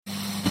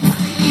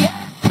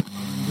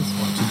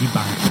piggy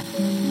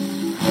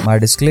bank. My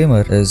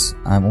disclaimer is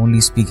I'm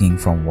only speaking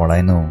from what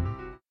I know.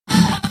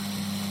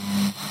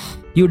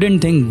 You didn't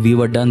think we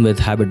were done with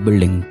habit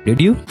building,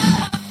 did you?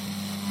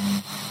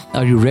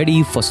 Are you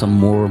ready for some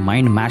more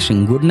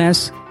mind-mashing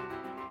goodness?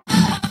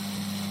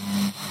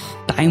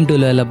 Time to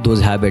level up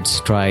those habits,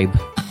 tribe.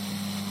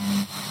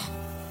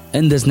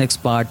 In this next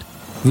part,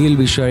 we will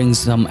be sharing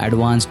some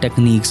advanced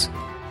techniques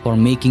for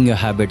making your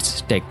habits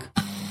stick.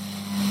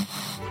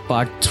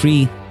 Part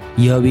 3,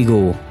 here we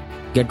go.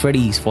 Get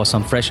ready for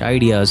some fresh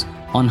ideas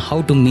on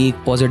how to make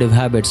positive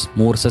habits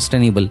more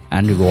sustainable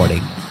and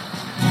rewarding.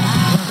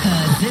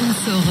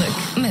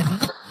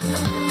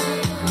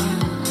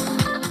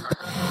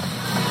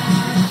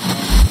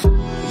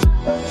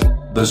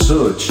 The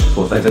search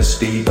for better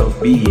state of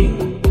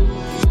being,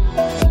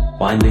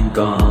 finding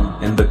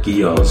calm in the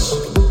chaos,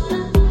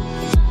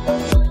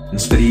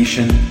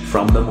 inspiration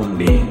from the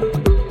mundane,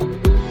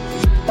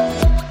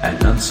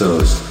 and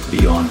answers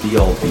beyond the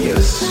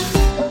obvious.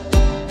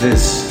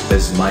 This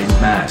is Mind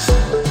Mash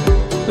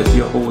with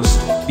your host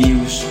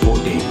Piyush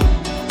Bhoti.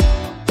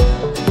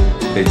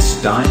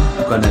 It's time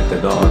to connect the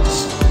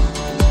dots,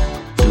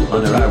 to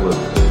unravel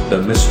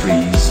the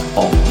mysteries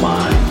of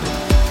mind.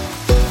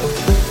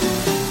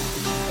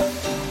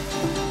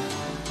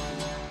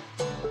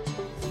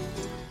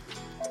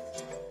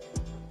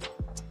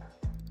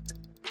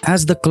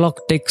 As the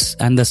clock ticks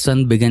and the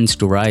sun begins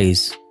to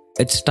rise,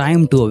 it's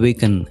time to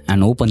awaken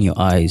and open your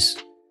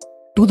eyes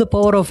to the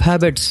power of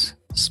habits,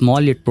 small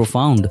yet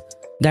profound,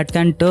 that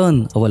can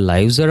turn our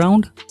lives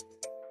around.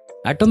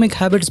 Atomic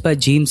Habits by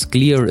James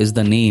Clear is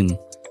the name,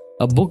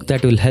 a book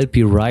that will help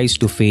you rise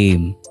to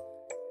fame.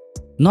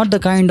 Not the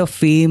kind of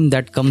fame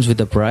that comes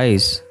with a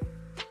prize,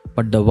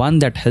 but the one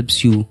that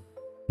helps you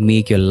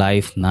make your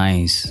life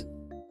nice.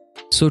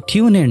 So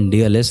tune in,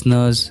 dear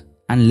listeners,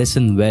 and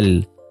listen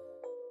well.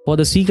 For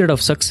the secret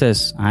of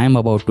success I am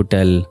about to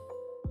tell.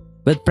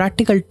 With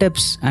practical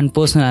tips and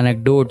personal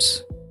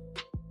anecdotes,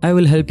 I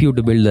will help you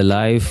to build the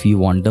life you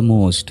want the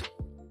most.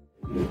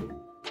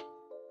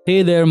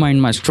 Hey there,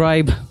 Mind Mash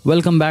tribe.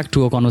 Welcome back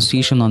to a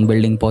conversation on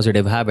building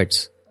positive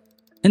habits.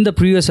 In the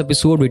previous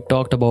episode, we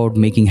talked about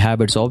making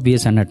habits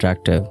obvious and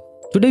attractive.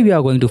 Today, we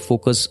are going to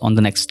focus on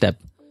the next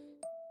step,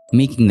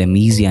 making them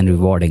easy and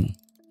rewarding.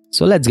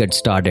 So let's get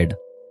started.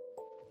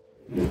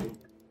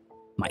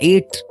 My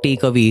 8th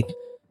takeaway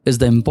is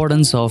the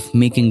importance of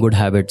making good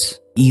habits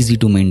easy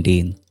to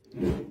maintain.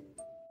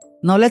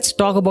 Now let's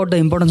talk about the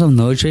importance of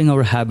nurturing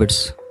our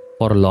habits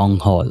for a long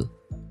haul.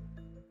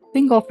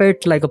 Think of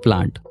it like a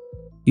plant.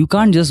 You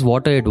can't just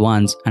water it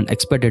once and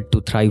expect it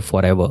to thrive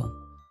forever.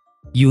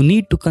 You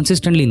need to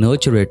consistently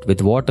nurture it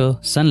with water,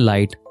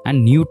 sunlight,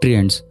 and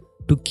nutrients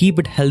to keep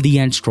it healthy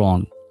and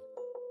strong.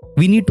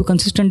 We need to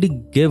consistently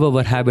give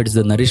our habits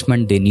the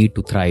nourishment they need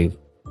to thrive.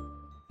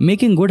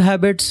 Making good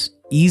habits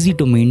easy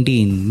to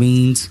maintain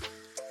means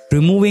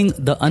removing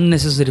the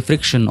unnecessary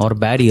friction or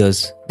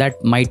barriers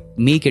that might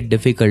make it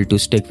difficult to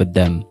stick with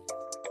them.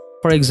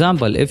 For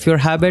example, if your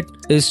habit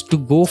is to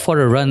go for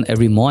a run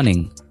every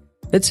morning,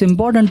 it's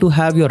important to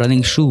have your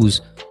running shoes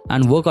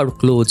and workout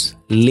clothes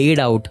laid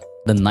out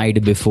the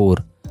night before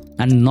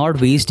and not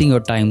wasting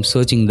your time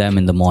searching them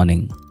in the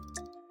morning.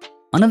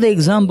 Another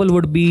example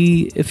would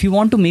be if you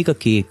want to make a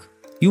cake,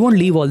 you won't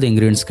leave all the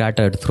ingredients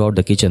scattered throughout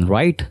the kitchen,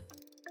 right?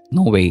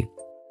 No way.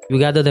 You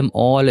gather them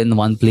all in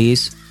one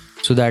place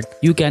so that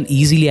you can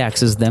easily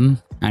access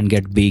them and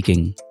get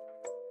baking.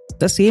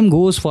 The same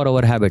goes for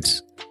our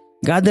habits.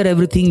 Gather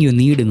everything you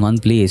need in one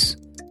place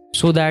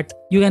so that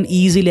you can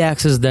easily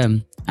access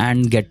them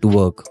and get to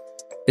work.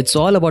 It's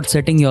all about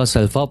setting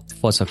yourself up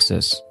for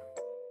success.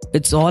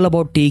 It's all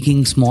about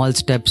taking small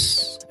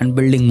steps and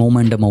building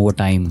momentum over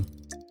time.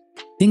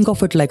 Think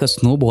of it like a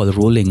snowball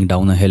rolling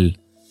down a hill.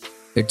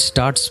 It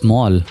starts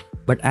small,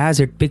 but as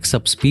it picks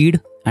up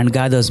speed and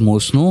gathers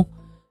more snow,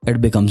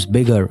 it becomes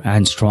bigger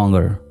and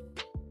stronger.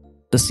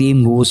 The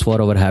same goes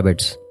for our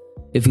habits.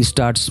 If we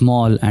start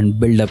small and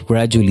build up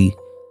gradually,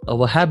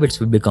 our habits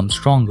will become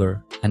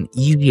stronger and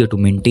easier to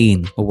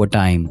maintain over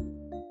time.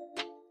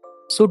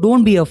 So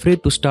don't be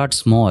afraid to start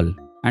small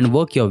and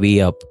work your way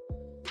up.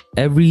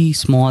 Every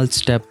small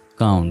step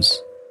counts.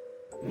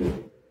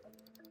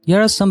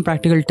 Here are some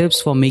practical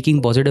tips for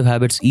making positive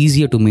habits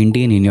easier to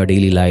maintain in your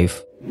daily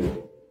life.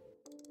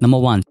 Number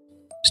 1.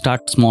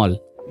 Start small.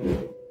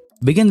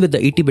 Begin with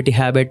the itty-bitty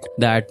habit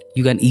that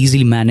you can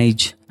easily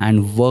manage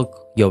and work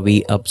your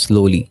way up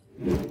slowly.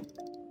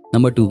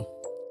 Number 2.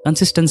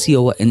 Consistency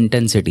over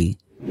intensity.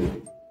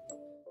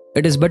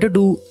 It is better to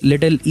do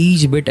little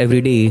each bit every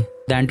day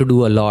than to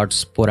do a lot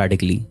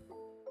sporadically.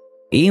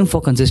 Aim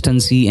for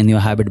consistency in your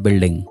habit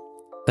building.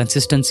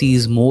 Consistency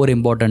is more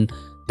important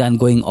than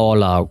going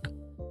all out.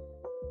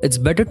 It's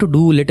better to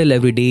do little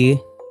every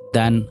day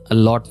than a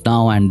lot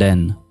now and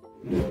then.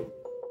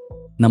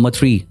 Number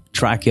 3.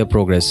 Track your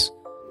progress.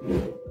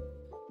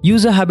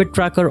 Use a habit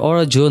tracker or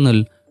a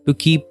journal to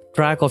keep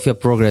track of your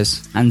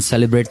progress and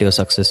celebrate your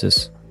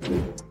successes.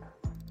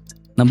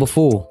 Number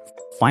 4.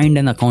 Find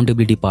an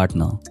accountability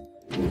partner.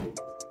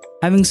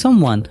 Having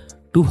someone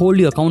to hold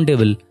you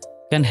accountable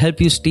can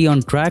help you stay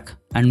on track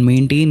and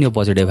maintain your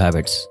positive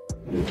habits.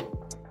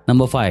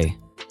 Number 5.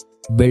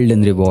 Build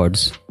in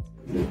rewards.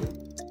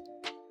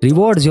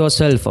 Reward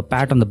yourself a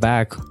pat on the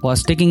back for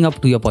sticking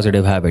up to your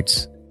positive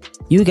habits.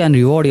 You can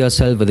reward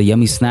yourself with a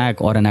yummy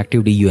snack or an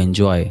activity you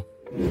enjoy.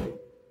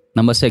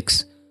 Number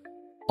 6.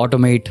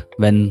 Automate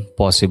when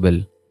possible.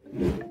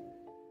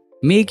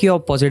 Make your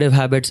positive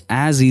habits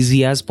as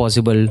easy as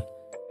possible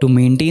to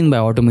maintain by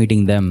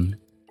automating them.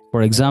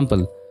 For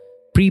example,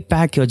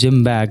 pre-pack your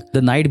gym bag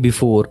the night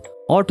before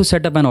or to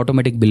set up an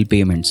automatic bill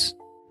payments.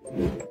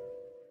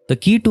 The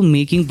key to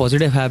making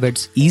positive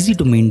habits easy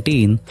to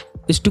maintain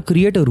is to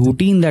create a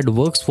routine that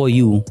works for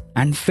you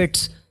and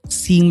fits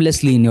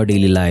seamlessly in your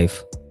daily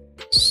life,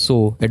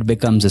 so it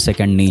becomes a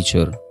second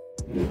nature.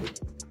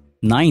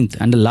 Ninth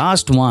and the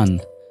last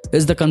one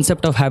is the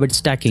concept of habit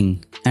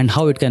stacking and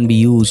how it can be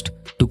used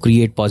to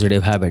create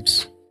positive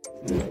habits.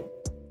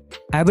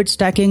 Habit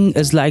stacking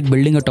is like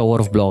building a tower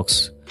of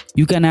blocks.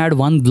 You can add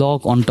one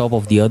block on top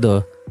of the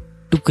other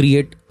to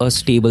create a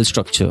stable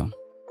structure.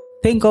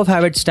 Think of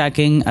habit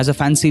stacking as a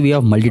fancy way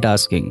of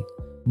multitasking,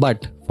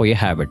 but for your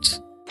habits.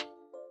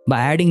 By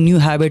adding new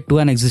habit to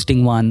an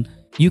existing one,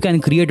 you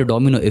can create a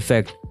domino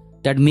effect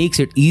that makes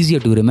it easier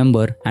to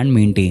remember and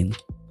maintain.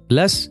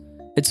 Plus,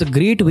 it's a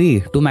great way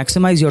to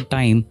maximize your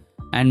time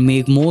and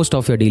make most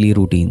of your daily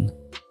routine.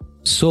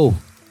 So,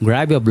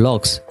 grab your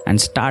blocks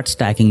and start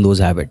stacking those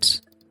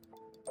habits.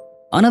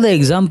 Another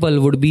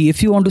example would be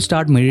if you want to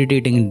start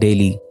meditating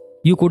daily,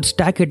 you could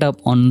stack it up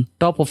on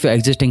top of your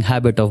existing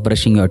habit of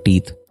brushing your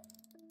teeth.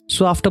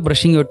 So after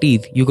brushing your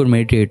teeth, you could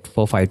meditate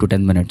for 5 to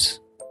 10 minutes.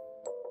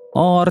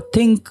 Or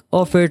think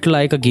of it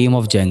like a game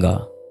of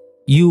Jenga.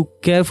 You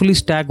carefully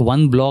stack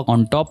one block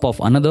on top of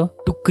another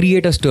to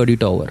create a sturdy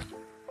tower.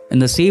 In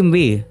the same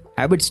way,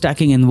 habit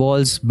stacking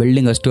involves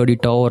building a sturdy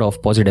tower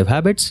of positive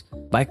habits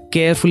by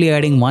carefully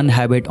adding one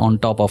habit on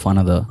top of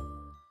another.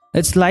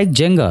 It's like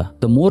Jenga,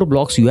 the more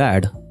blocks you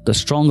add, the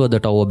stronger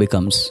the tower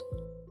becomes.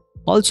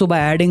 Also, by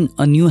adding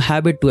a new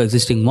habit to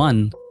existing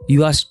one,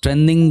 you are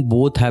strengthening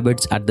both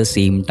habits at the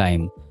same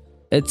time.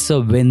 It's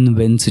a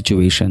win-win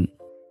situation.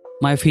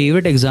 My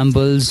favorite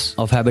examples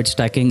of habit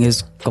stacking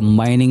is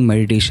combining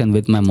meditation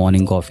with my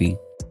morning coffee.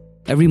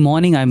 Every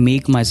morning I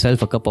make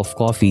myself a cup of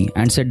coffee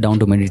and sit down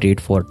to meditate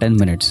for 10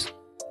 minutes.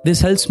 This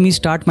helps me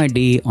start my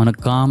day on a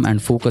calm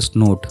and focused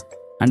note,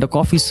 and the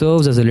coffee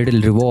serves as a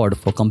little reward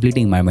for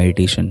completing my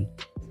meditation.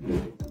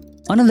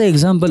 Another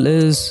example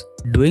is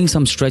doing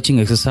some stretching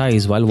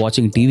exercise while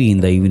watching TV in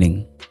the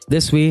evening.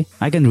 This way,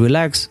 I can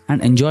relax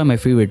and enjoy my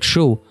favorite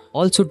show,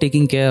 also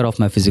taking care of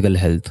my physical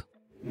health.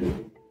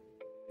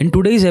 In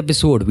today's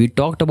episode, we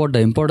talked about the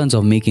importance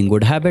of making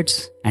good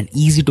habits and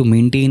easy to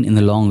maintain in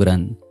the long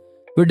run.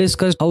 We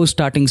discussed how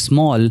starting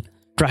small,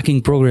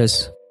 tracking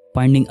progress,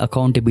 finding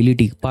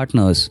accountability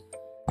partners,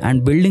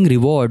 and building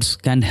rewards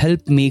can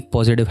help make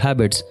positive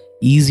habits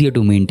easier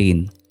to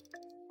maintain.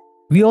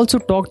 We also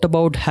talked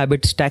about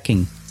habit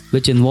stacking,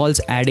 which involves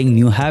adding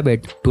new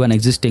habit to an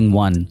existing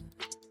one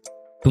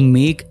to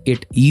make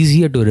it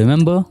easier to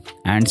remember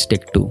and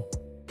stick to.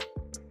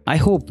 I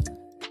hope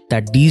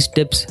that these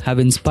tips have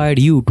inspired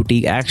you to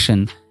take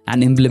action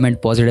and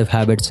implement positive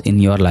habits in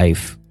your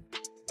life.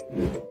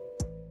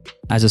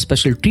 As a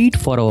special treat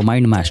for our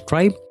MindMash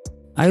tribe,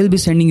 I will be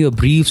sending you a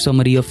brief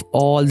summary of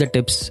all the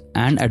tips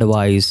and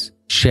advice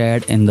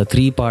shared in the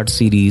 3-part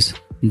series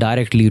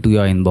directly to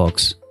your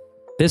inbox.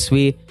 This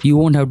way, you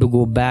won't have to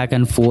go back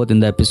and forth in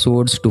the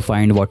episodes to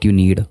find what you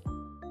need.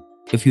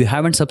 If you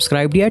haven't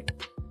subscribed yet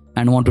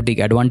and want to take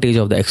advantage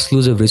of the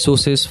exclusive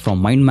resources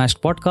from MindMash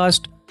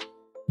podcast,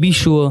 be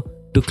sure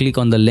to click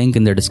on the link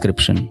in the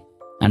description.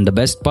 And the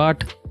best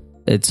part,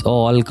 it's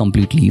all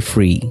completely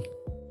free.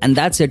 And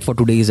that's it for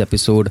today's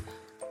episode.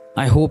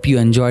 I hope you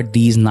enjoyed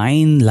these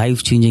 9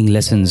 life-changing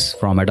lessons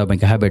from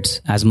Atomic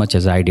Habits as much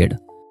as I did.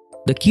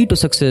 The key to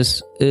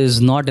success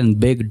is not in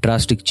big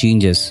drastic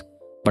changes,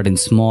 but in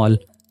small,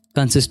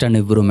 consistent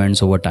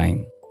improvements over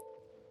time.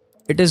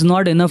 It is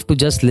not enough to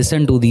just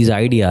listen to these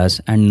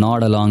ideas and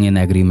nod along in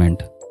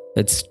agreement.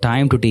 It's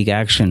time to take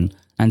action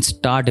and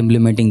start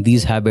implementing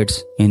these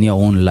habits in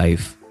your own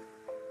life.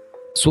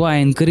 So I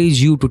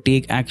encourage you to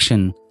take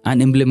action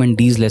and implement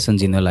these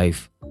lessons in your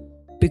life.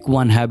 Pick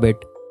one habit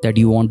that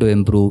you want to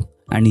improve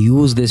and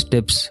use these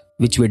tips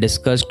which we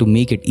discussed to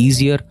make it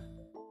easier,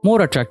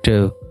 more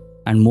attractive,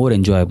 and more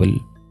enjoyable.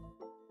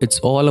 It's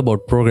all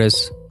about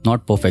progress,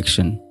 not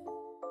perfection.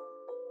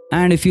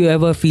 And if you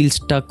ever feel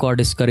stuck or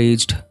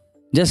discouraged,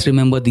 just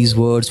remember these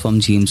words from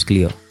James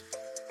Clear.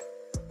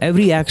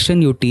 Every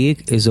action you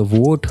take is a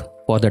vote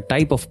for the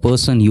type of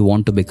person you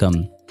want to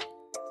become.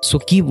 So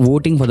keep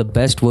voting for the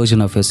best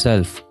version of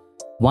yourself,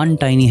 one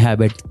tiny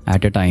habit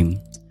at a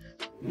time.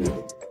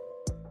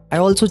 I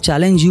also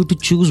challenge you to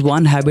choose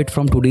one habit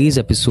from today's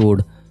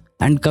episode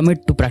and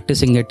commit to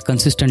practicing it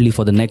consistently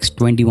for the next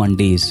 21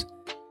 days.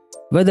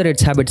 Whether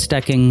it's habit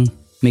stacking,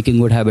 making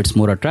good habits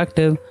more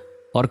attractive,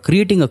 or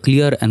creating a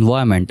clear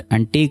environment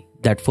and take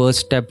that first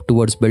step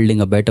towards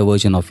building a better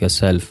version of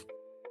yourself.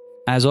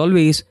 As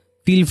always,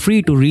 Feel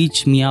free to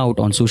reach me out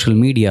on social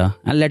media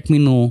and let me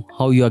know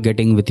how you are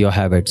getting with your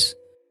habits.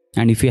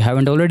 And if you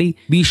haven't already,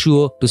 be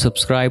sure to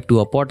subscribe to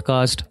our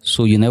podcast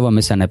so you never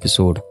miss an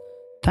episode.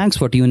 Thanks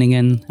for tuning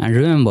in, and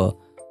remember,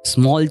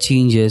 small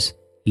changes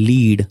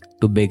lead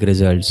to big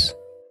results.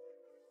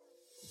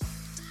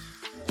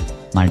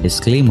 My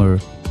disclaimer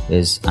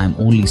is I'm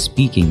only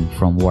speaking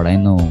from what I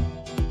know.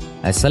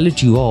 I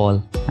salute you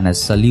all, and I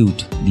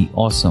salute the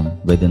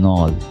awesome within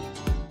all.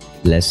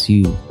 Bless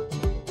you.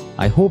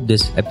 I hope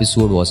this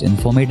episode was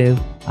informative.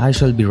 I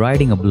shall be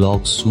writing a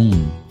blog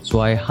soon, so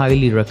I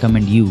highly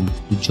recommend you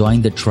to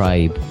join the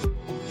tribe.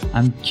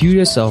 I'm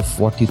curious of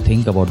what you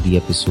think about the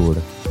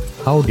episode.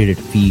 How did it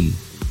feel?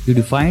 Did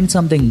you find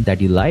something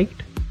that you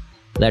liked?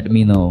 Let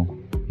me know.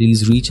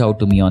 Please reach out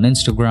to me on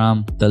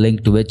Instagram, the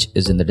link to which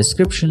is in the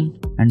description.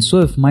 And so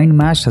if Mind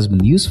Mashed has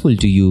been useful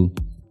to you,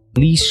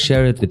 please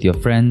share it with your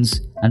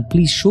friends, and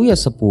please show your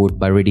support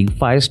by rating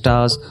 5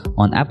 stars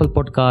on Apple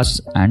Podcasts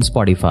and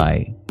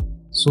Spotify.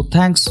 So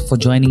thanks for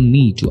joining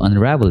me to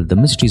unravel the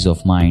mysteries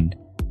of mind,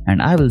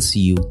 and I will see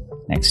you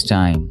next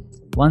time.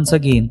 Once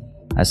again,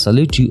 I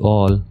salute you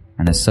all,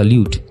 and I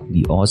salute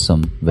the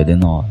awesome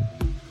within all.